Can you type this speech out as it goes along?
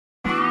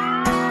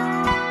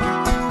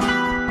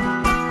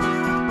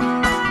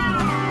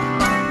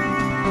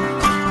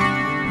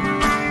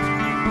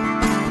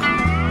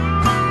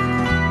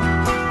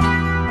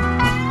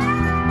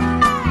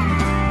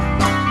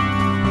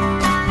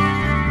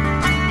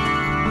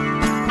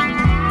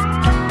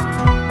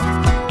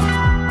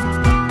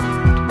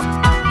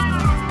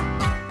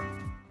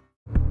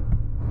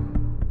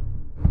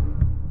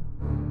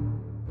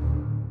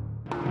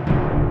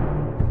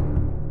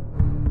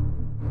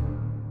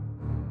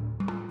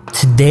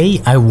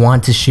Today I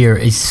want to share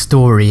a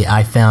story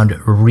I found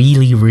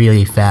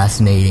really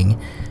fascinating.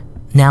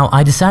 Now,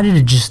 I decided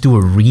to just do a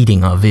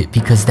reading of it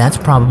because that's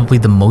probably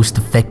the most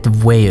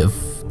effective way of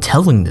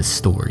telling this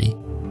story.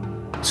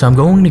 So I'm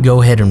going to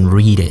go ahead and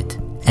read it,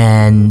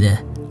 and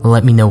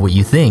let me know what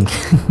you think.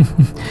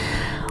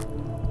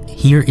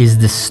 Here is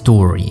the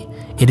story.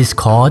 It is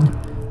called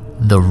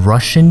The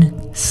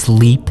Russian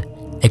Sleep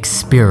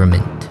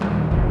Experiment.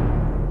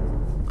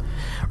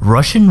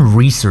 Russian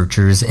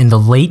researchers in the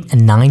late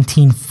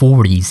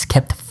 1940s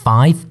kept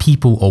 5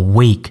 people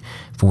awake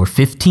for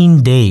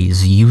 15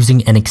 days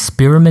using an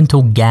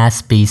experimental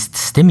gas-based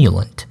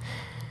stimulant.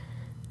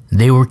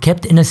 They were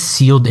kept in a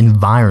sealed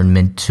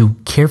environment to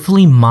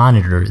carefully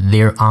monitor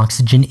their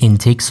oxygen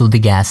intake so the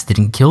gas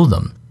didn't kill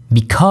them,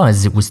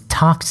 because it was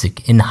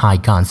toxic in high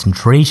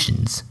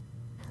concentrations.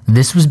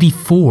 This was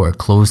before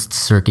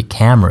closed-circuit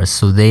cameras,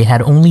 so they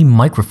had only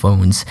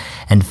microphones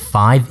and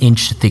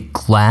 5-inch thick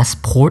glass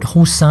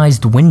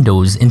porthole-sized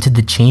windows into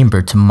the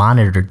chamber to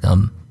monitor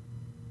them.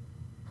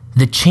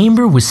 The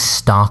chamber was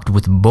stocked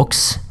with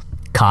books,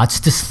 cots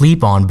to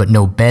sleep on but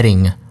no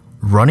bedding,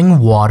 running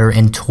water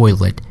and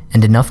toilet,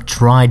 and enough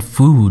dried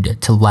food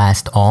to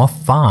last all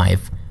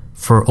 5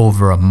 for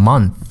over a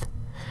month.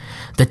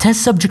 The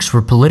test subjects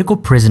were political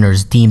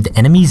prisoners deemed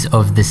enemies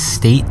of the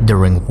state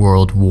during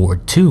World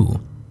War II.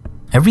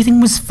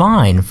 Everything was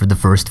fine for the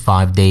first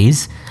 5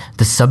 days.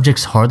 The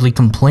subjects hardly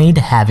complained,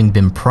 having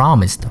been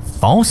promised,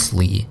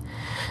 falsely,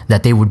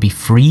 that they would be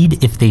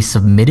freed if they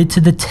submitted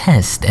to the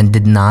test and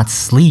did not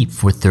sleep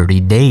for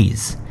 30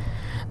 days.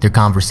 Their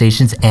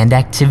conversations and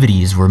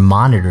activities were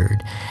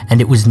monitored,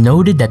 and it was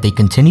noted that they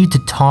continued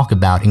to talk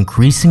about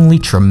increasingly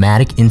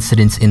traumatic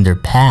incidents in their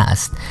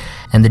past,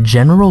 and the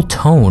general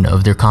tone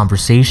of their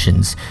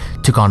conversations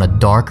took on a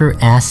darker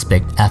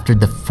aspect after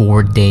the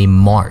 4-day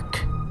mark.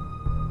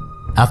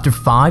 After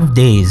 5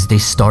 days, they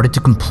started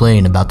to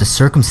complain about the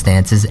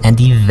circumstances and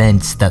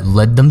events that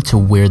led them to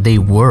where they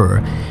were,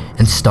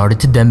 and started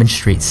to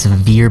demonstrate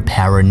severe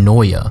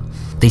paranoia.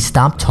 They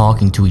stopped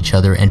talking to each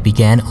other and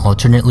began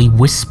alternately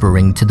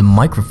whispering to the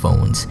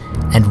microphones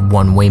and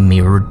one-way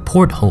mirrored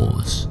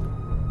portholes.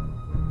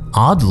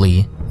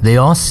 Oddly, they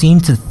all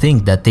seemed to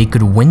think that they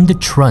could win the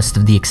trust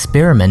of the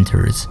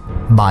experimenters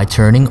by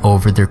turning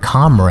over their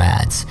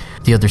comrades,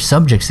 the other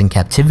subjects in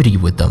captivity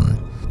with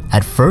them.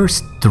 At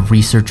first, the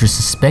researchers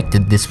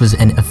suspected this was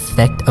an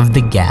effect of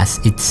the gas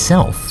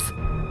itself.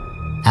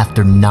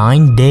 After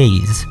 9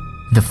 days,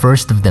 the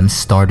first of them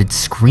started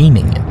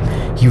screaming.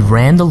 He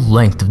ran the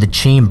length of the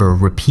chamber,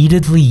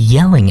 repeatedly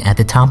yelling at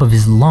the top of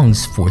his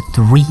lungs for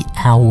 3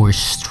 hours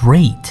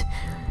straight.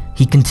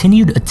 He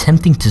continued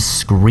attempting to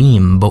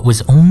scream, but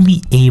was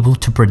only able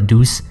to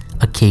produce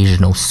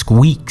occasional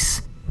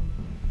squeaks.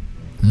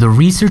 The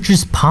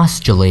researchers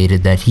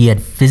postulated that he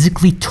had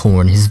physically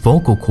torn his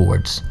vocal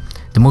cords.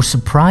 The most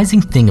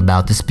surprising thing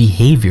about this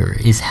behavior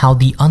is how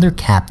the other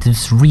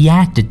captives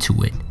reacted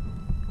to it,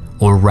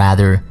 or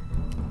rather,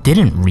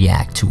 didn't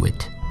react to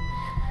it.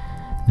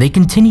 They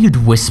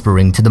continued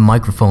whispering to the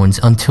microphones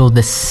until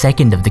the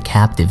second of the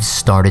captives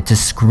started to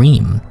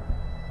scream.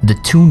 The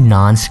 2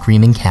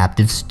 non-screaming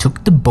captives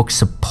took the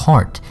books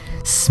apart,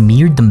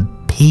 smeared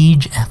them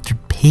page after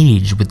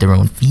page with their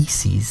own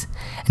feces,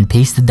 and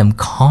pasted them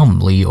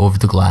calmly over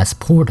the glass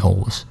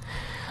portholes.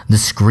 The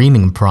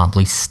screaming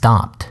promptly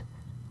stopped.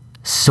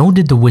 So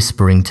did the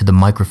whispering to the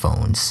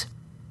microphones.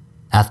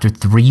 After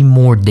 3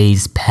 more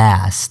days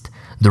passed,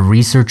 the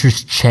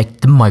researchers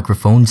checked the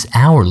microphones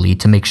hourly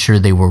to make sure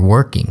they were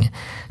working,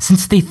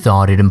 since they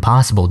thought it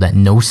impossible that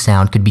no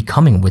sound could be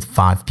coming with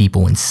 5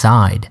 people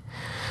inside.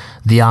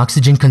 The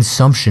oxygen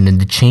consumption in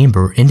the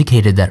chamber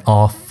indicated that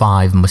all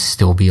 5 must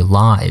still be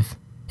alive.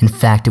 In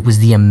fact, it was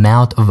the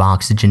amount of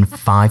oxygen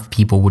 5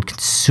 people would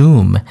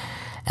consume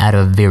at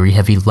a very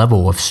heavy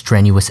level of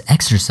strenuous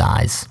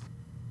exercise.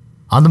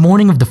 On the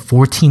morning of the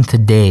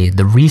 14th day,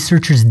 the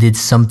researchers did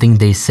something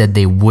they said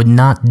they would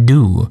not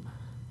do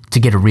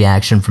to get a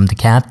reaction from the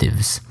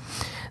captives.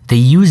 They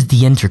used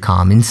the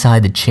intercom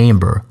inside the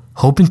chamber,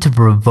 hoping to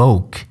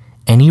provoke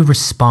any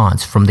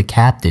response from the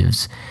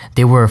captives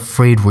they were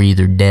afraid were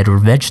either dead or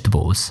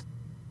vegetables.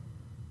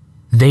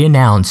 They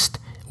announced,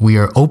 "We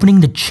are opening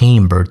the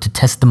chamber to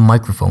test the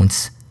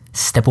microphones.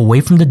 Step away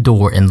from the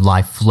door and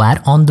lie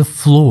flat on the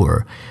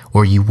floor,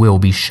 or you will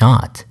be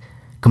shot.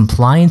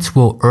 Compliance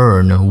will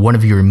earn one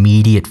of your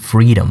immediate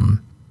freedom."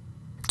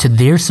 To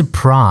their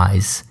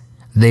surprise,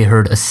 they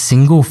heard a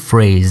single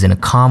phrase in a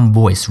calm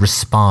voice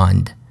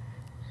respond,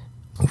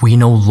 "We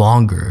no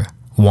longer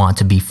want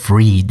to be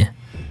freed."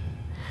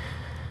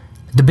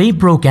 Debate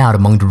broke out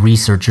among the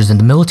researchers and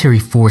the military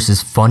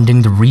forces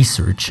funding the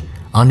research.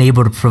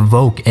 Unable to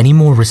provoke any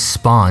more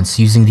response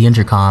using the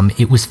intercom,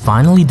 it was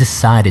finally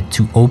decided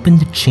to open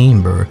the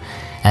chamber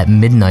at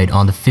midnight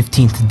on the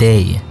 15th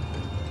day.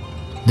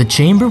 The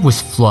chamber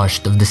was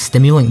flushed of the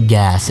stimulant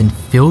gas and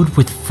filled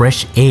with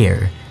fresh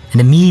air,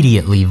 and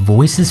immediately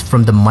voices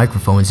from the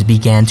microphones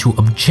began to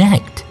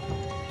object.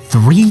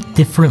 3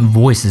 different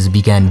voices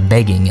began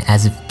begging,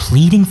 as if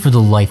pleading for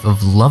the life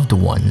of loved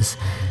ones,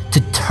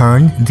 to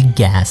turn the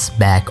gas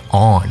back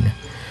on.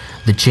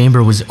 The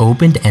chamber was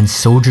opened and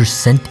soldiers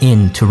sent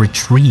in to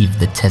retrieve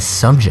the test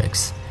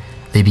subjects.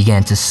 They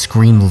began to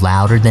scream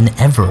louder than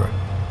ever,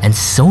 and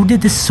so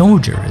did the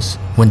soldiers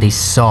when they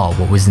saw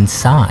what was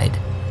inside.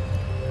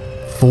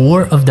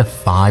 4 of the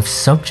 5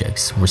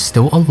 subjects were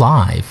still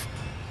alive.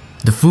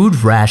 The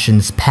food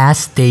rations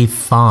past day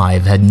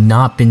 5 had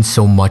not been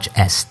so much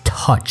as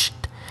touched.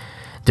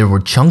 There were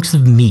chunks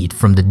of meat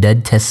from the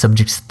dead test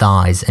subject's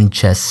thighs and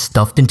chest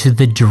stuffed into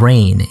the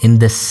drain in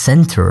the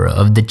center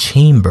of the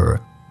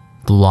chamber,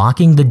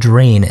 blocking the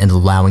drain and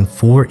allowing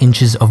 4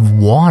 inches of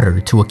water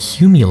to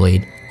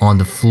accumulate on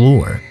the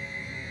floor.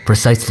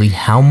 Precisely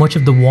how much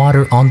of the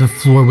water on the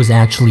floor was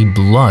actually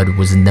blood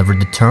was never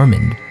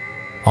determined.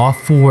 All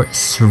 4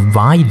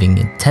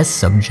 surviving test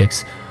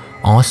subjects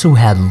also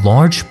had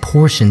large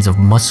portions of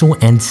muscle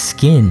and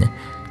skin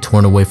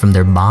torn away from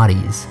their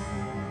bodies.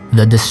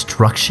 The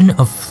destruction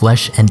of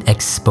flesh and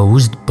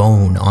exposed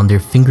bone on their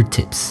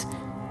fingertips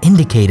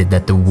indicated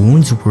that the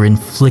wounds were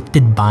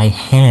inflicted by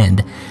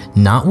hand,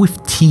 not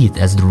with teeth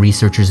as the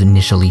researchers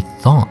initially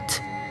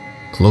thought.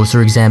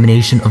 Closer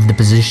examination of the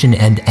position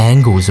and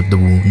angles of the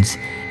wounds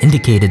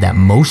indicated that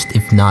most,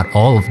 if not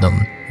all of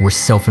them, were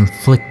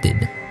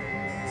self-inflicted.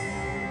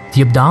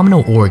 The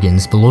abdominal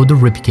organs below the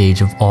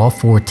ribcage of all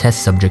 4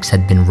 test subjects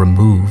had been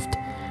removed,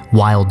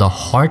 while the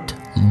heart,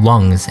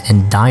 lungs,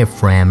 and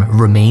diaphragm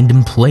remained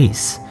in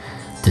place.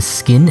 The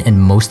skin and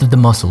most of the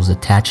muscles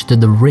attached to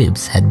the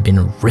ribs had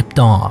been ripped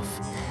off,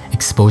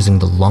 exposing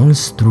the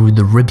lungs through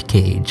the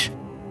ribcage.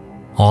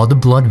 All the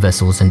blood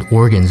vessels and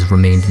organs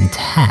remained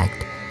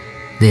intact.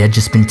 They had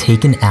just been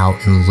taken out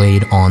and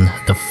laid on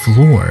the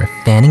floor,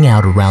 fanning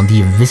out around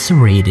the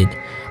eviscerated,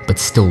 but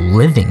still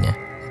living,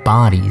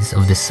 bodies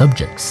of the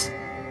subjects.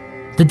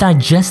 The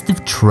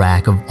digestive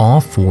tract of all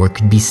 4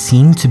 could be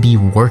seen to be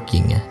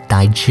working,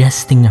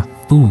 digesting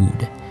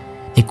food.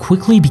 It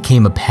quickly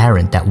became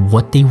apparent that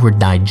what they were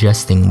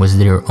digesting was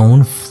their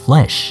own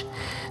flesh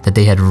that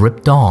they had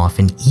ripped off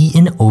and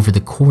eaten over the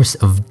course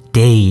of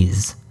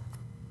days.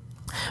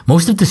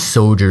 Most of the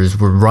soldiers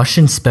were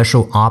Russian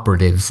special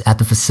operatives at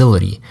the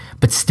facility,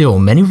 but still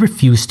many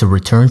refused to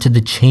return to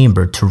the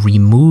chamber to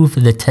remove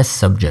the test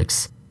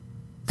subjects.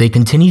 They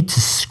continued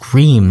to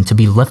scream to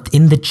be left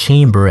in the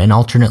chamber and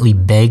alternately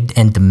begged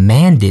and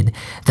demanded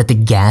that the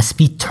gas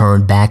be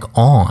turned back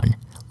on,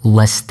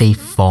 lest they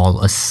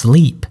fall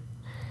asleep.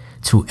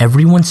 To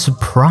everyone's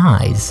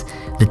surprise,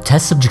 the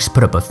test subjects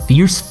put up a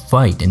fierce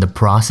fight in the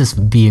process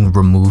of being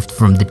removed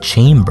from the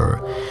chamber.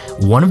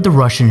 One of the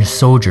Russian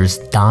soldiers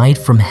died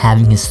from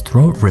having his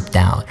throat ripped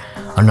out.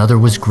 Another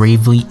was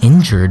gravely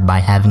injured by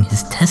having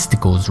his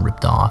testicles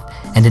ripped off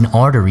and an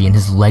artery in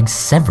his leg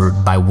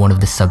severed by one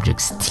of the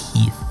subject's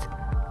teeth.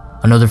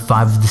 Another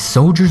 5 of the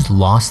soldiers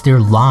lost their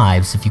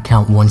lives if you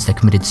count ones that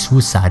committed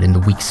suicide in the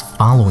weeks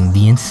following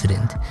the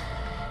incident.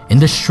 In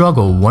the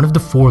struggle, one of the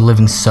 4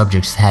 living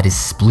subjects had his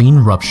spleen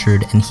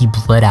ruptured and he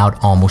bled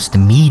out almost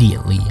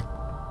immediately.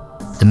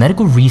 The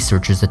medical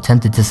researchers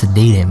attempted to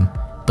sedate him,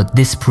 but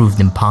this proved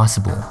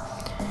impossible.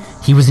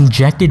 He was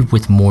injected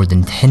with more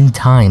than 10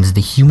 times the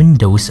human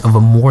dose of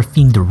a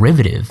morphine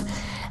derivative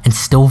and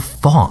still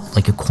fought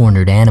like a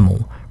cornered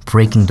animal,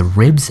 breaking the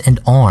ribs and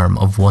arm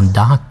of one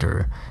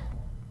doctor.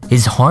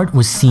 His heart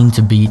was seen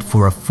to beat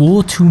for a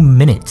full 2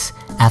 minutes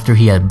after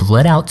he had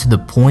bled out to the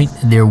point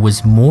there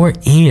was more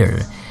air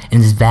in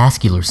his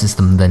vascular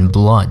system than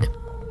blood.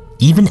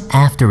 Even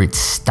after it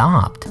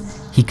stopped,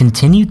 he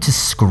continued to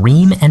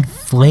scream and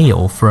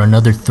flail for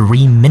another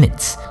 3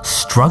 minutes,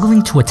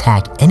 struggling to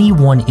attack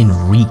anyone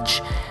in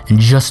reach and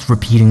just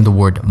repeating the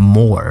word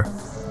 "more"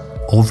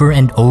 over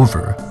and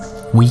over,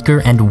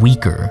 weaker and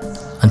weaker,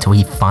 until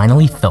he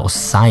finally fell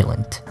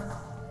silent.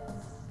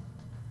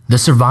 The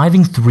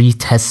surviving 3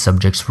 test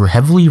subjects were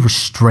heavily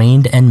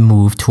restrained and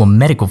moved to a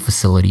medical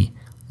facility,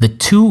 the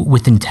 2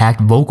 with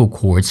intact vocal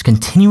cords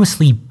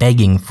continuously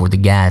begging for the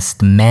gas,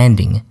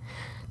 demanding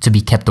to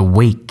be kept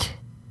awake.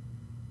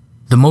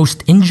 The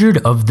most injured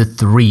of the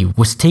 3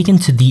 was taken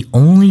to the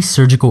only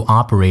surgical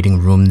operating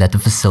room that the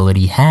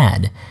facility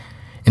had.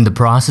 In the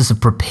process of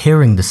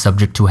preparing the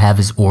subject to have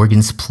his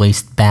organs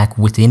placed back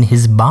within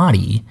his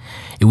body,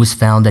 it was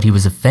found that he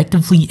was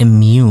effectively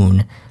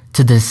immune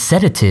to the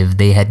sedative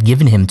they had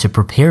given him to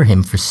prepare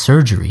him for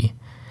surgery.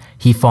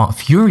 He fought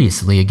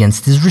furiously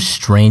against his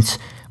restraints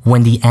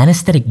when the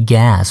anesthetic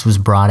gas was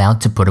brought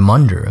out to put him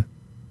under.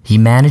 He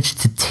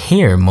managed to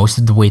tear most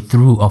of the way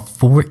through a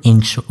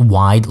 4-inch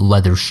wide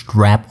leather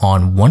strap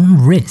on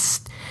one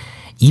wrist,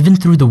 even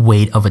through the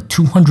weight of a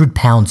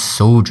 200-pound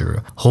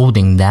soldier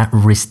holding that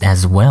wrist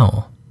as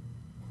well.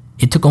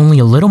 It took only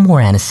a little more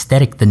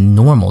anesthetic than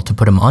normal to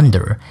put him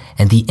under,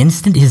 and the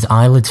instant his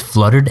eyelids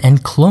fluttered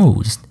and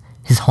closed,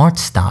 his heart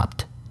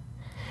stopped.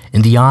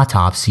 In the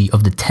autopsy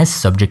of the test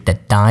subject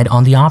that died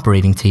on the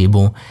operating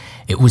table,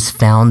 it was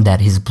found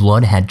that his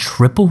blood had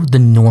triple the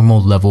normal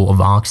level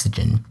of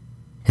oxygen.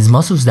 His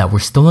muscles that were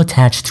still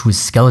attached to his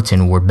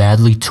skeleton were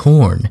badly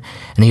torn,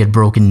 and he had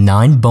broken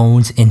 9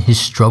 bones in his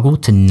struggle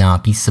to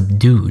not be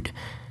subdued.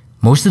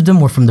 Most of them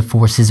were from the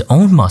force his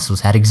own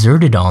muscles had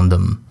exerted on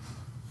them.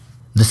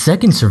 The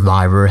second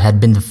survivor had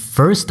been the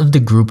first of the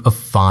group of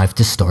 5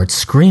 to start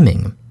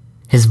screaming.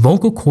 His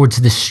vocal cords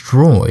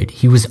destroyed,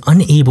 he was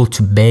unable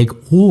to beg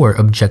or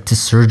object to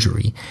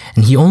surgery,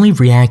 and he only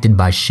reacted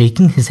by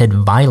shaking his head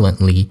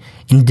violently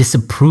in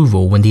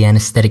disapproval when the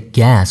anesthetic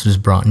gas was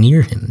brought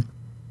near him.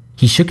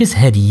 He shook his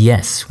head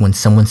yes when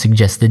someone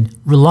suggested,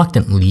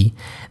 reluctantly,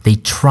 they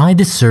try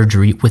the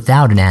surgery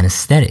without an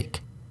anesthetic.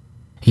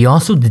 He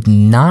also did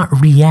not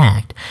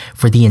react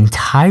for the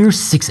entire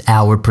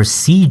 6-hour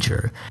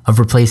procedure of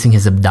replacing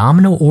his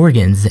abdominal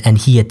organs, and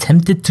he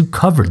attempted to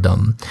cover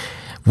them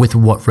with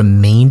what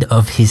remained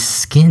of his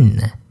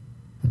skin.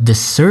 The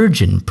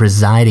surgeon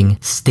presiding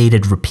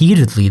stated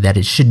repeatedly that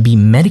it should be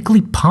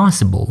medically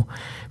possible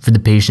for the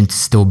patient to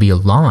still be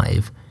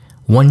alive.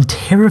 One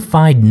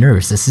terrified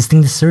nurse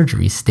assisting the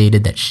surgery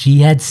stated that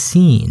she had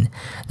seen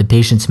the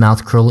patient's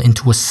mouth curl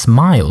into a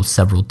smile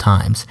several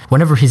times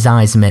whenever his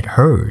eyes met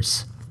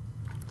hers.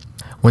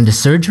 When the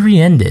surgery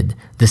ended,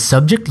 the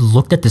subject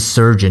looked at the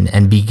surgeon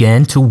and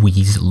began to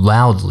wheeze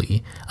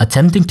loudly,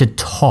 attempting to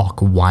talk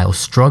while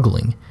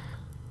struggling.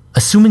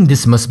 Assuming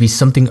this must be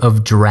something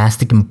of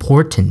drastic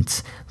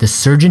importance, the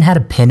surgeon had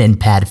a pen and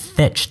pad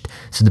fetched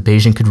so the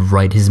patient could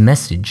write his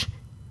message.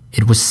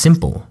 It was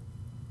simple.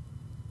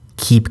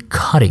 Keep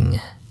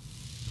cutting.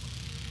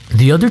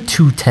 The other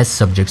 2 test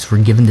subjects were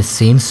given the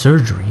same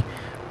surgery,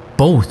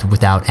 both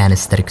without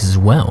anesthetics as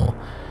well,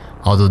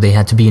 although they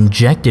had to be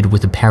injected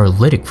with a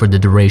paralytic for the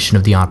duration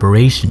of the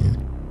operation.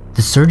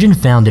 The surgeon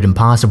found it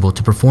impossible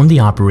to perform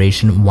the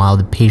operation while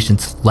the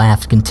patients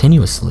laughed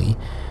continuously.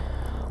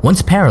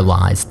 Once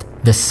paralyzed,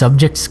 the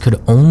subjects could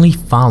only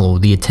follow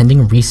the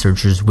attending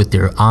researchers with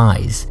their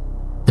eyes.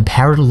 The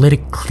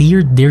paralytic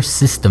cleared their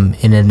system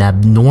in an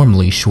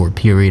abnormally short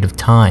period of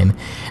time,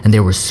 and they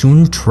were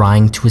soon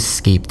trying to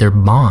escape their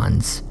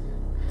bonds.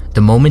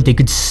 The moment they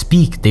could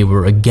speak, they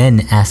were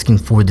again asking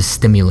for the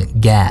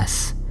stimulant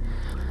gas.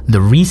 The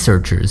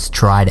researchers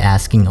tried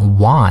asking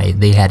why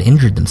they had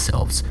injured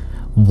themselves,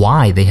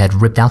 why they had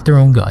ripped out their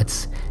own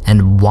guts,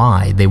 and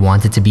why they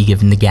wanted to be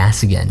given the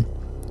gas again.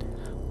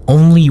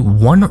 Only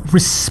one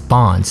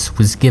response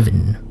was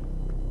given: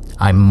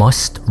 I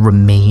must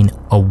remain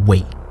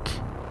awake.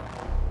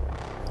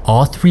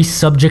 All 3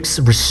 subjects'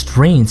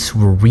 restraints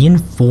were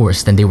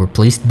reinforced and they were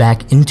placed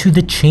back into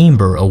the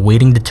chamber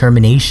awaiting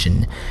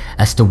determination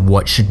as to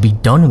what should be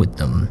done with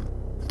them.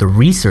 The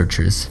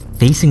researchers,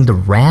 facing the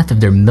wrath of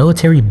their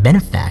military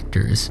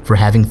benefactors for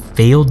having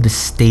failed the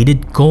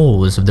stated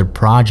goals of their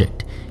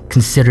project,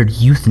 considered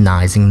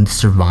euthanizing the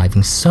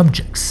surviving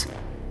subjects.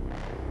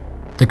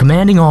 The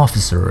commanding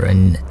officer,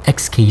 an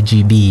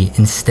ex-KGB,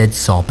 instead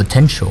saw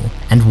potential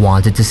and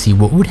wanted to see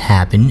what would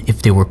happen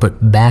if they were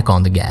put back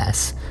on the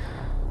gas.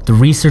 The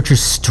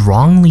researchers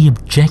strongly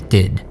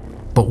objected,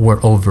 but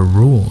were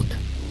overruled.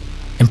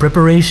 In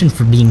preparation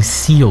for being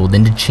sealed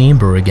in the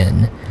chamber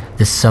again,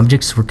 the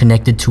subjects were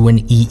connected to an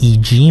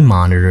EEG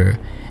monitor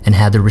and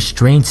had their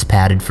restraints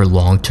padded for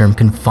long-term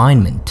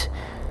confinement.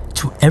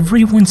 To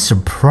everyone's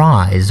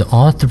surprise,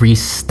 all 3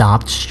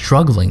 stopped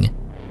struggling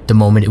the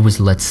moment it was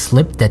let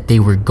slip that they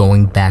were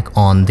going back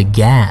on the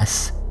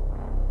gas.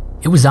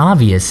 It was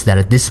obvious that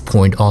at this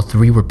point all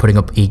 3 were putting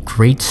up a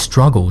great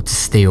struggle to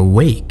stay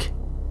awake.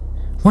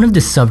 One of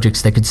the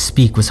subjects that could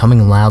speak was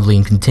humming loudly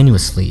and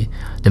continuously.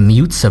 The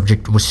mute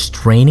subject was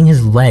straining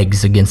his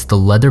legs against the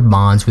leather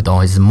bonds with all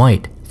his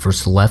might,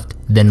 first left,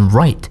 then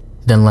right,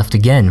 then left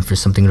again for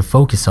something to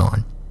focus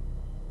on.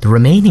 The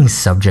remaining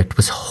subject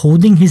was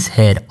holding his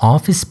head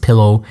off his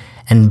pillow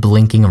and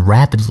blinking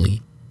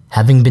rapidly.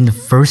 Having been the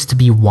first to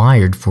be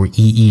wired for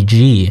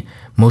EEG,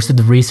 most of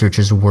the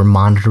researchers were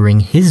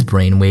monitoring his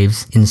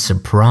brainwaves in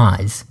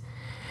surprise.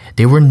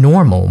 They were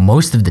normal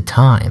most of the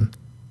time,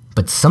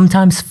 but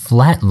sometimes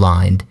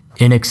flatlined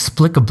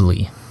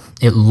inexplicably.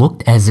 It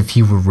looked as if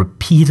he were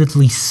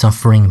repeatedly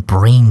suffering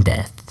brain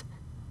death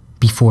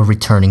before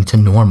returning to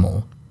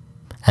normal.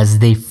 As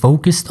they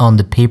focused on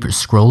the paper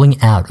scrolling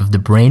out of the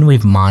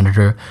brainwave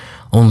monitor,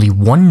 only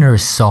one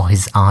nurse saw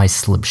his eyes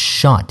slip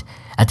shut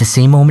at the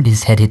same moment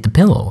his head hit the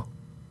pillow.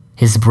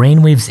 His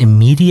brainwaves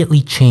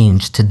immediately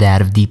changed to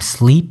that of deep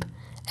sleep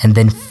and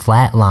then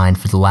flatlined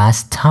for the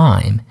last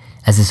time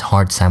as his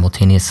heart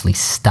simultaneously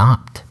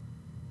stopped.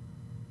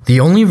 The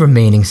only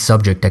remaining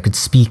subject that could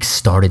speak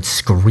started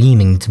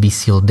screaming to be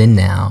sealed in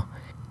now.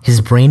 His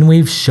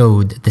brainwaves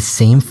showed the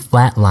same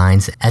flat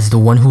lines as the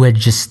one who had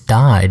just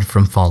died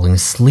from falling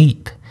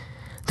asleep.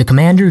 The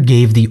commander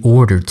gave the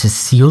order to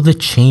seal the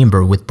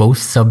chamber with both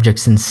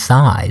subjects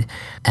inside,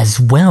 as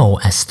well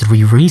as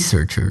 3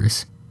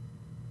 researchers.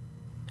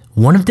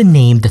 One of the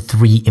named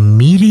 3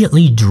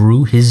 immediately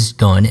drew his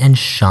gun and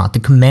shot the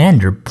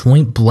commander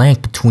point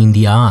blank between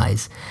the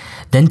eyes,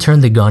 then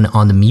turned the gun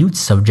on the mute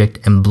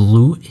subject and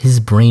blew his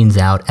brains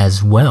out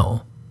as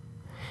well.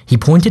 He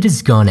pointed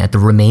his gun at the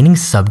remaining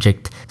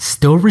subject,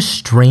 still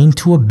restrained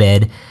to a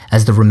bed,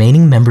 as the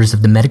remaining members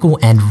of the medical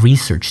and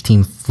research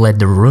team fled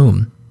the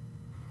room.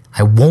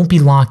 I won't be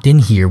locked in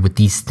here with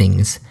these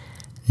things.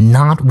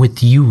 Not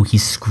with you, he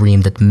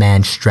screamed at the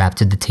man strapped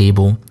to the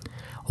table.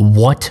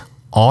 What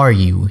are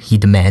you? He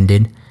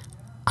demanded.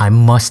 I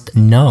must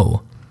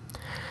know.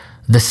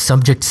 The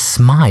subject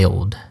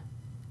smiled.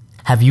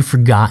 Have you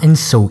forgotten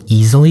so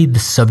easily? The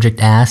subject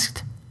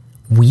asked.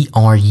 We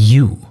are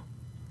you.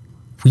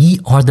 We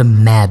are the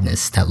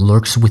madness that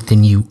lurks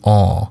within you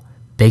all,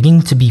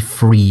 begging to be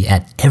free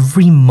at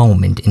every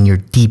moment in your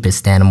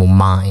deepest animal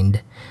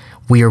mind.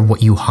 We are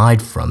what you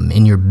hide from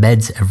in your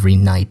beds every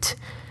night.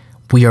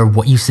 We are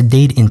what you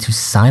sedate into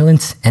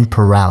silence and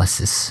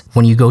paralysis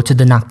when you go to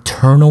the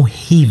nocturnal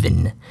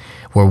haven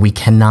where we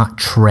cannot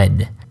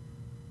tread.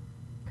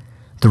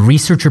 The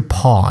researcher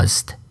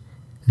paused,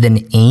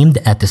 then aimed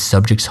at the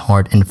subject's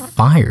heart and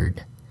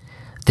fired.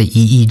 The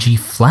EEG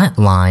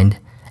flatlined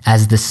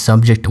as the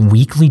subject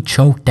weakly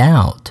choked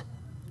out.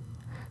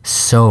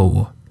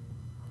 So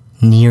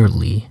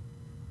nearly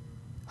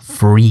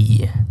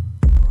free.